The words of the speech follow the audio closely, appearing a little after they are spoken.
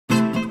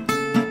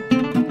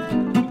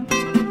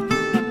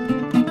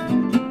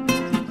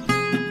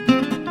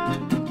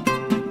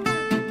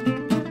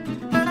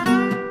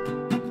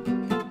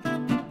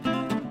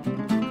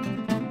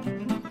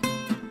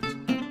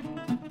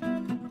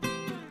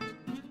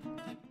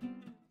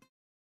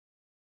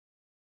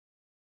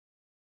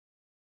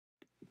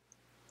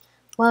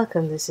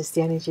Welcome, this is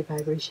the energy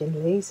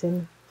vibration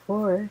lesson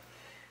for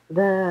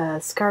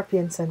the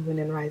Scorpion Sun, Moon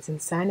and Rising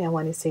Sign. I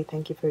want to say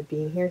thank you for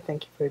being here.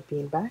 Thank you for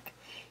being back.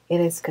 It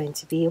is going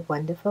to be a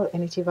wonderful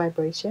energy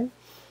vibration.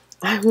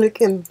 I'm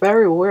looking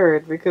very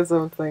weird because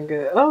I'm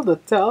thinking, oh, the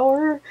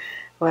tower?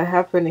 What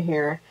happened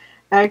here?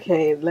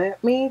 Okay,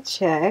 let me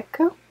check.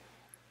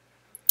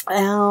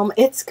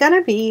 It's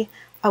gonna be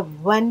a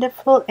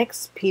wonderful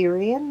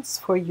experience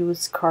for you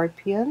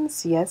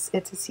Scorpions. Yes,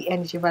 it is the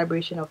energy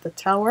vibration of the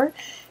tower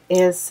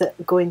is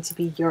going to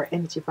be your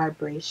energy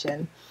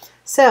vibration.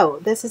 So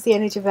this is the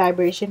energy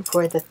vibration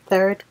for the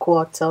third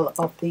quarter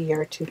of the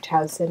year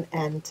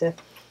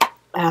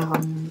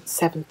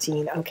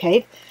 2017.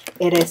 Okay,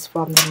 it is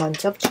from the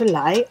month of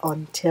July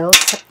until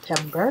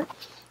September.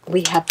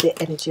 We have the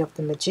energy of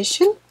the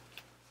Magician,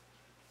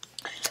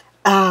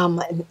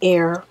 an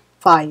air,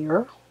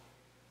 fire,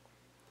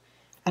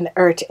 and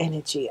earth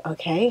energy.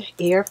 Okay,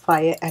 air,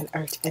 fire, and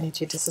earth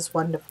energy. This is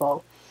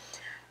wonderful.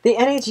 The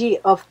energy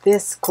of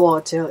this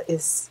quarter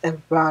is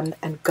run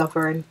and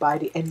governed by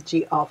the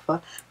energy of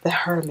the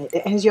Hermit.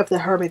 The energy of the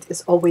Hermit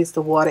is always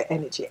the water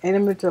energy. The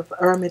energy of the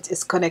Hermit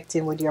is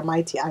connecting with your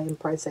mighty I am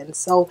present.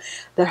 So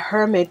the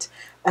Hermit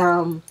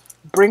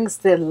brings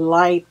the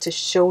light to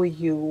show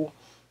you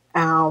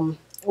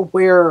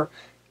where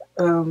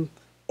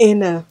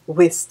inner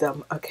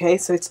wisdom. Okay,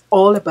 so it's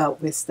all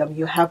about wisdom.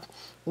 You have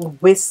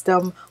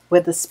wisdom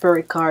with the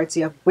spirit cards,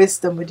 you have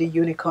wisdom with the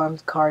unicorn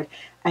card,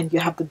 and you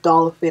have the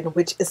dolphin,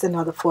 which is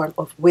another form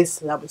of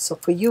wisdom. So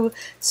for you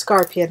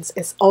Scorpions,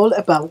 it's all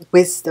about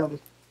wisdom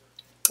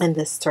in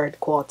this third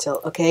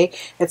quarter. Okay,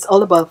 it's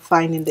all about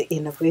finding the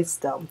inner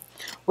wisdom.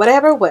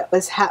 Whatever what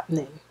was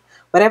happening,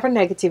 whatever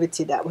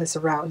negativity that was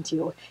around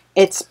you,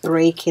 it's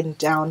breaking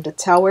down. The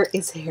tower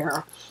is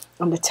here,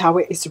 and the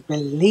tower is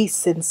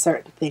releasing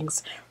certain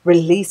things,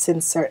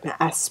 releasing certain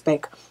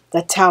aspect.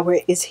 The tower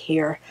is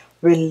here,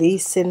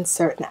 releasing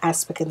certain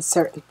aspect and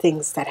certain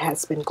things that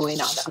has been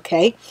going on.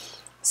 Okay,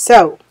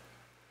 so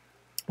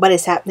what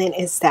is happening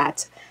is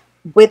that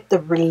with the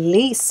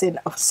releasing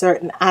of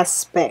certain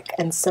aspect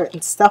and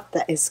certain stuff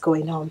that is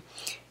going on,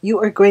 you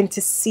are going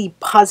to see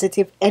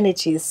positive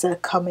energies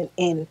coming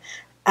in,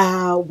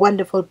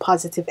 wonderful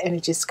positive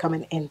energies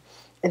coming in,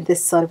 and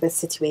this sort of a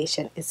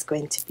situation is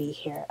going to be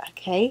here.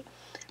 Okay,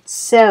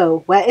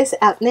 so what is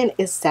happening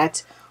is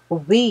that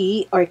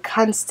we are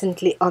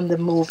constantly on the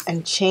move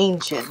and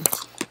changing.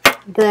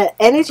 The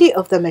energy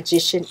of the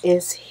Magician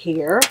is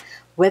here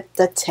with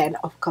the 10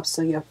 of Cups,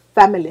 so your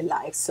family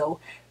life, so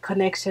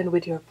connection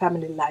with your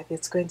family life.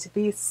 It's going to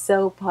be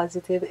so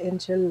positive in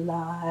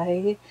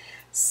July.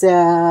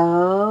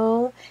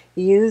 So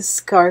you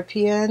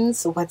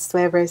Scorpions,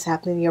 whatsoever is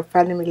happening in your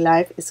family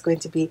life is going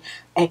to be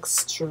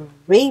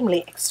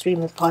extremely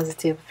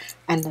positive.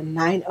 And the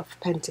 9 of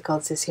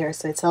Pentacles is here,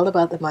 so it's all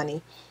about the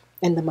money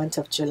in the month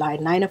of July.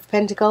 9 of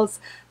Pentacles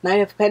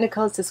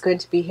is going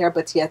to be here,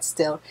 but yet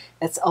still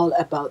it's all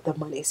about the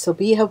money, so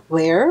be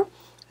aware.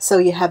 So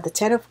you have the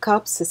 10 of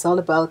Cups. It's all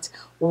about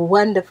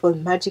wonderful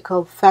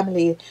magical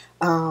family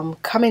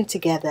coming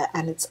together,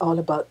 and it's all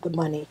about the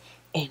money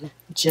in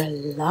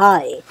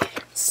July.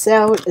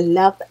 So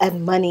love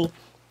and money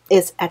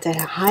is at a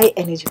high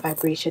energy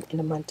vibration in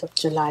the month of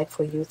July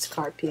for you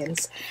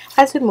Scorpions.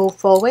 As we move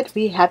forward,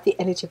 we have the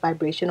energy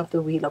vibration of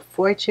the Wheel of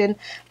Fortune.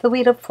 The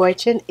Wheel of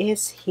Fortune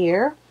is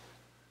here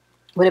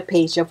with a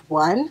Page of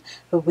One.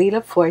 The Wheel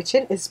of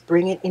Fortune is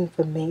bringing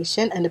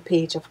information, and the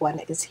Page of One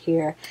is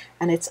here,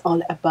 and it's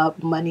all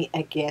about money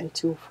again.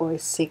 2, 4,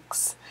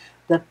 6.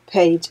 The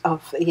Page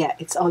of, yeah,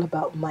 it's all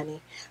about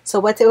money. So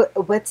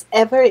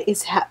whatever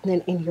is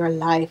happening in your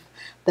life,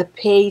 the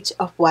Page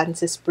of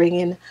Wands is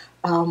bringing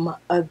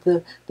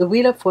the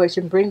Wheel of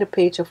Fortune bring the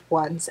Page of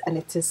Wands, and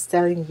it is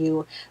telling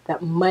you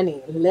that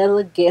money,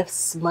 little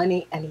gifts,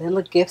 money and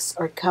little gifts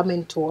are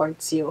coming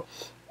towards you.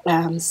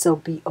 So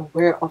be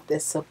aware of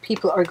this. So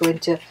people are going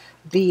to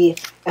be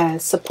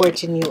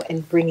supporting you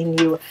and bringing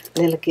you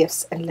little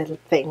gifts and little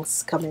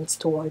things coming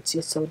towards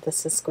you. So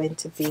this is going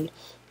to be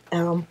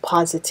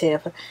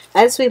positive.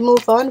 As we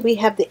move on, we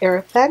have the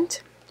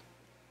Hierophant,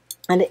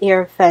 and the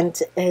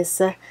Hierophant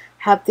is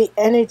have the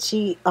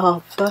energy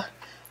of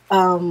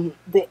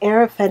the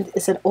Hierophant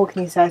is an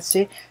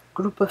organization,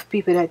 group of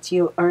people that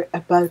you are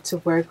about to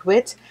work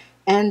with,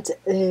 and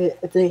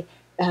the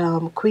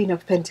Queen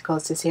of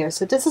Pentacles is here.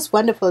 So this is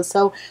wonderful.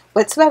 So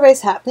whatsoever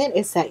is happening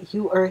is that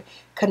you are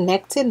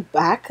connecting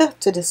back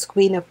to this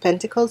Queen of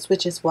Pentacles,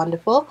 which is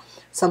wonderful.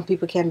 Some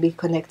people can be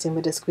connecting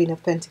with this Queen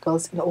of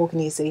Pentacles in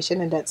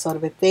organization and that sort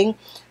of a thing.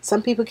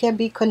 Some people can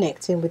be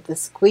connecting with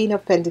this Queen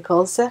of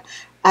Pentacles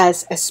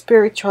as a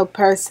spiritual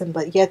person,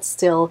 but yet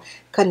still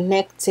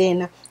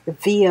connecting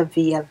via.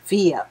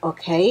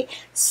 Okay,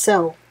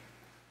 so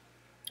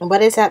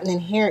what is happening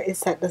here is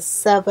that the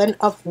 7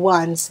 of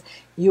Wands,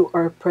 you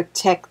are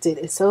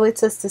protected. So it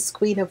says this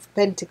Queen of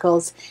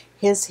Pentacles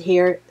is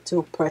here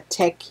to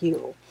protect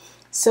you.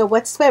 So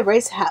whatsoever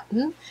is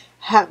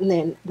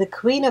happening, the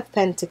Queen of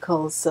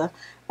Pentacles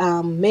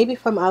maybe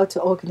from outer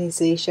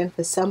organization.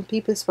 For some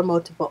people it's from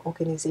outer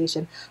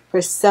organization.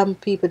 For some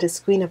people this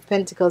Queen of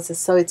Pentacles is,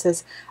 so it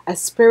says, a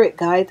spirit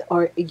guide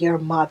or your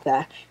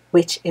mother,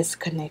 which is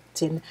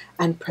connecting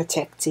and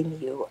protecting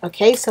you.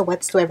 Okay, so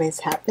whatsoever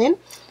is happening,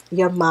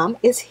 your mom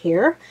is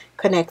here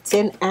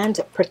connecting and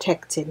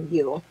protecting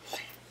you.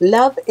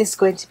 Love is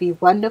going to be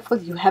wonderful.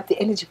 You have the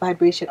energy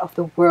vibration of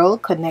the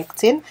world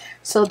connecting.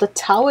 So the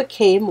tower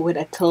came with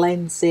a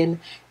cleansing,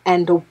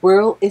 and the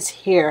world is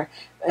here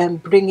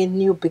bringing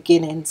new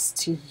beginnings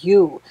to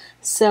you.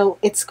 So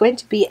it's going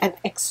to be an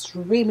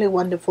extremely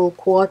wonderful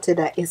quarter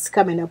that is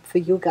coming up for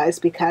you guys,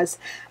 because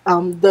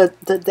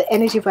the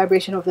energy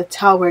vibration of the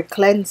tower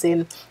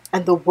cleansing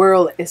and the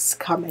world is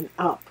coming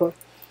up.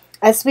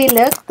 As we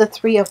look, the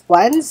Three of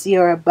Wands,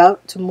 you're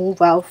about to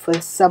move out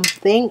for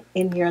something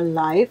in your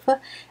life,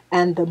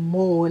 and the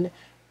moon,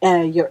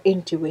 your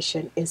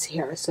intuition is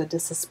here. So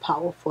this is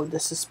powerful.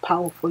 This is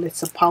powerful.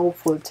 It's a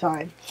powerful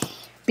time.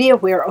 Be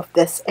aware of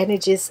this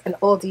energies and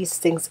all these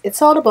things.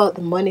 It's all about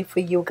the money for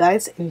you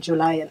guys in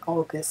July and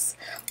August.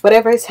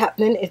 Whatever is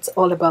happening, it's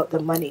all about the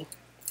money.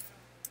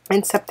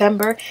 In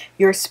September,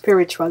 you're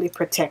spiritually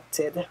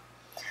protected.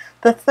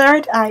 The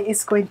third eye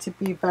is going to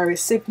be very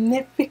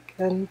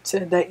significant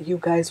that you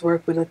guys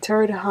work with a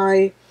third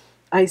eye.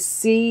 I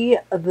see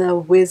the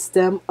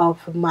wisdom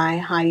of my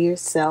higher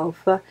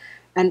self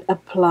and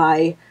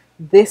apply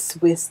this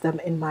wisdom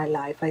in my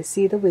life. I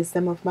see the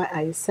wisdom of my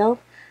higher self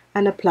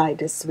and apply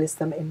this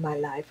wisdom in my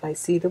life. I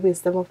see the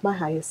wisdom of my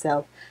higher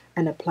self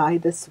and apply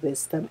this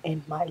wisdom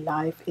in my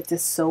life. It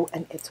is so,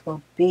 and it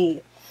will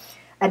be.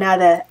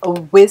 Another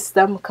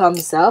wisdom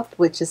comes up,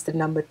 which is the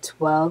number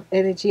 12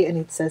 energy, and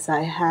it says,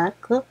 I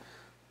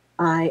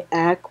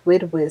act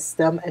with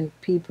wisdom and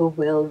people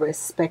will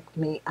respect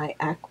me. I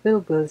act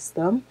with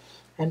wisdom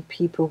and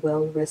people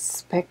will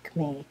respect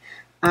me.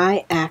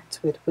 I act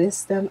with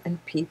wisdom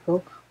and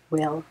people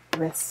will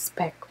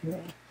respect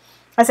me.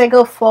 As I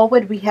go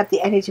forward, we have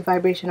the energy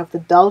vibration of the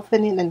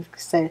dolphin, and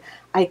said,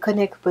 I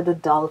connect with the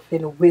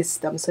dolphin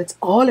wisdom. So it's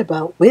all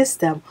about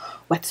wisdom.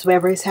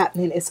 Whatsoever is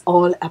happening is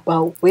all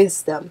about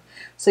wisdom.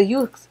 So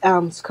you,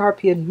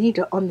 Scorpio, need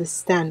to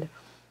understand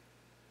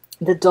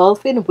the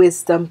dolphin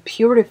wisdom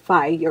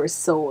purify your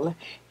soul,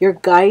 your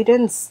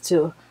guidance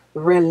to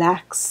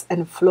relax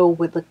and flow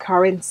with the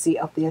currency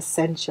of the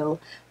essential,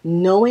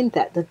 knowing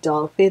that the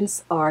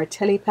dolphins are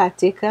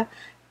telepathic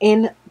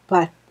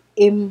but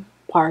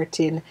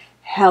imparting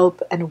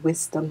help and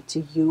wisdom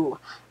to you.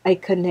 I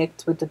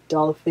connect with the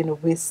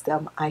dolphin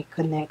wisdom. I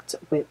connect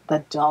with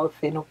the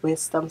dolphin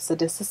wisdom. So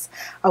this is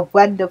a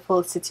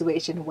wonderful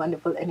situation,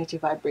 wonderful energy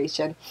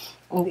vibration.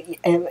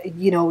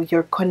 You know,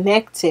 you're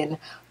connecting.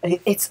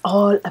 It's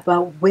all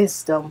about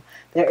wisdom.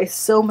 There is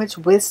so much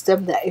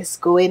wisdom that is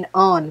going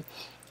on.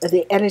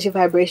 The energy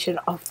vibration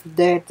of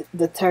the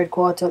third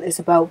quarter is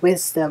about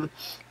wisdom,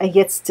 and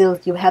yet still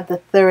you have the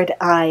third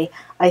eye.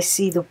 I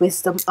see the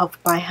wisdom of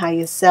my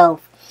higher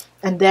self.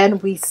 And then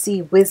we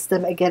see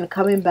wisdom again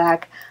coming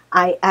back.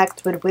 I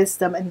act with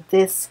wisdom, and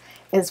this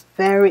is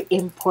very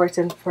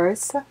important.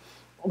 First,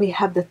 we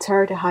have the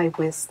third eye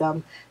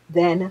wisdom.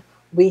 Then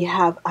we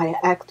have I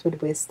act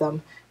with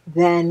wisdom.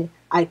 Then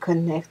I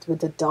connect with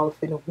the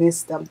dolphin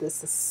wisdom.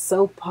 This is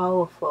so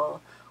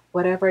powerful.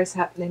 Whatever is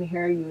happening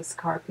here, you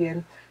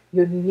Scorpion,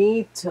 you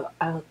need to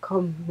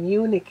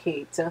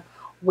communicate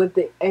with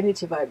the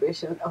energy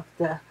vibration of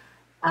the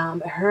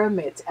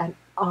hermit, and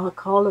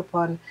call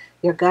upon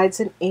your guides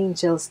and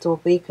angels to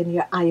awaken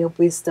your eye of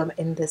wisdom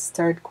in this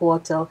third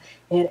quarter.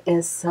 It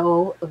is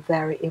so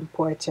very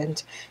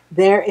important.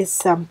 There is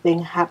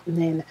something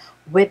happening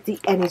with the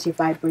energy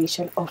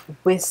vibration of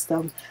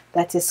wisdom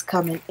that is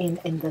coming in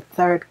the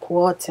third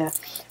quarter.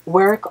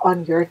 Work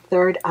on your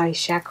third eye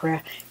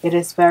chakra. It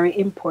is very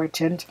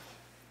important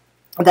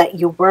that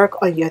you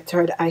work on your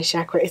third eye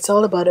chakra. It's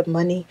all about the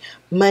money.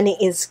 Money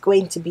is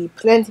going to be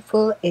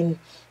plentiful in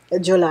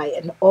July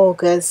and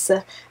August.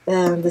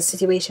 The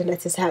situation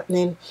that is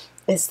happening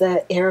is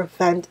the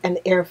Hierophant, and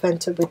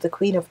Hierophant with the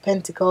Queen of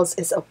Pentacles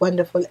is a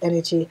wonderful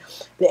energy.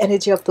 The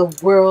energy of the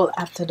world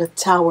after the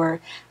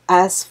tower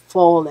has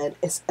fallen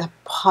is a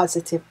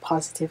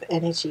positive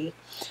energy.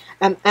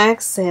 I'm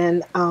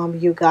asking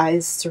you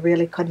guys to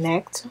really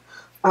connect.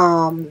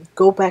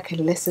 Go back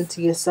and listen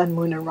to your sun,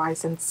 moon, and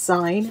rising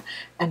sign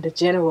and the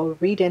general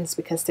readings,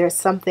 because there's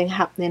something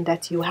happening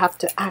that you have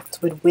to act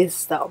with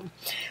wisdom.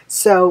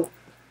 So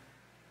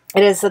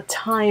it is a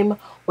time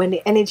when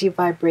the energy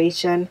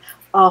vibration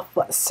of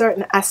a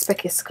certain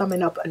aspect is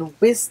coming up, and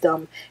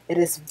wisdom. It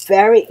is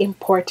very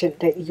important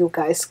that you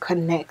guys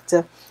connect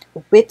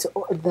with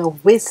the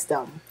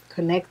wisdom.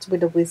 Connect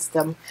with the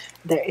wisdom.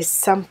 There is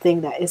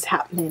something that is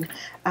happening.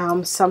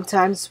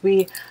 Sometimes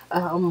we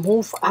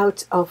move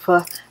out of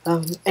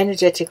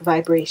energetic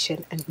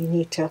vibration, and we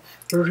need to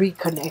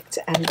reconnect.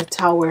 And the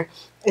tower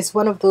is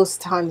one of those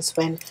times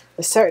when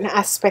a certain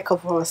aspect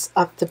of us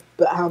have to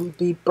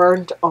be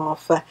burned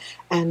off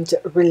and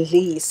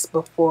released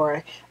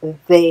before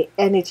the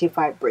energy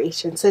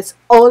vibration. So it's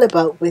all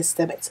about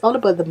wisdom. It's all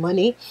about the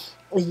money.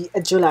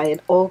 July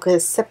and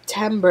August.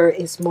 September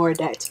is more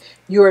that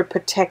you're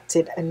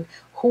protected, and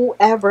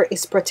whoever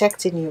is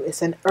protecting you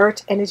is an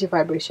earth energy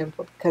vibration,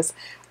 because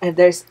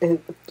there's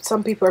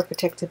some people are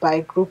protected by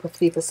a group of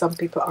people, some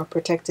people are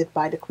protected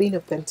by the Queen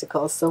of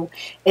Pentacles, so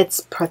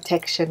it's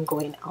protection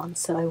going on.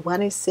 So I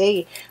want to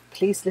say,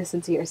 please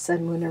listen to your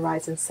sun, moon, and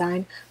rising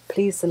sign.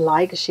 Please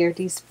like, share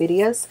these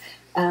videos,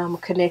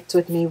 connect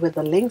with me with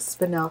the links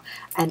below,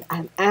 and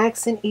I'm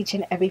asking each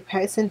and every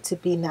person to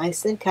be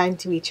nice and kind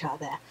to each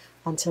other.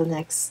 Until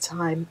next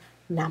time,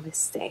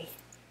 namaste.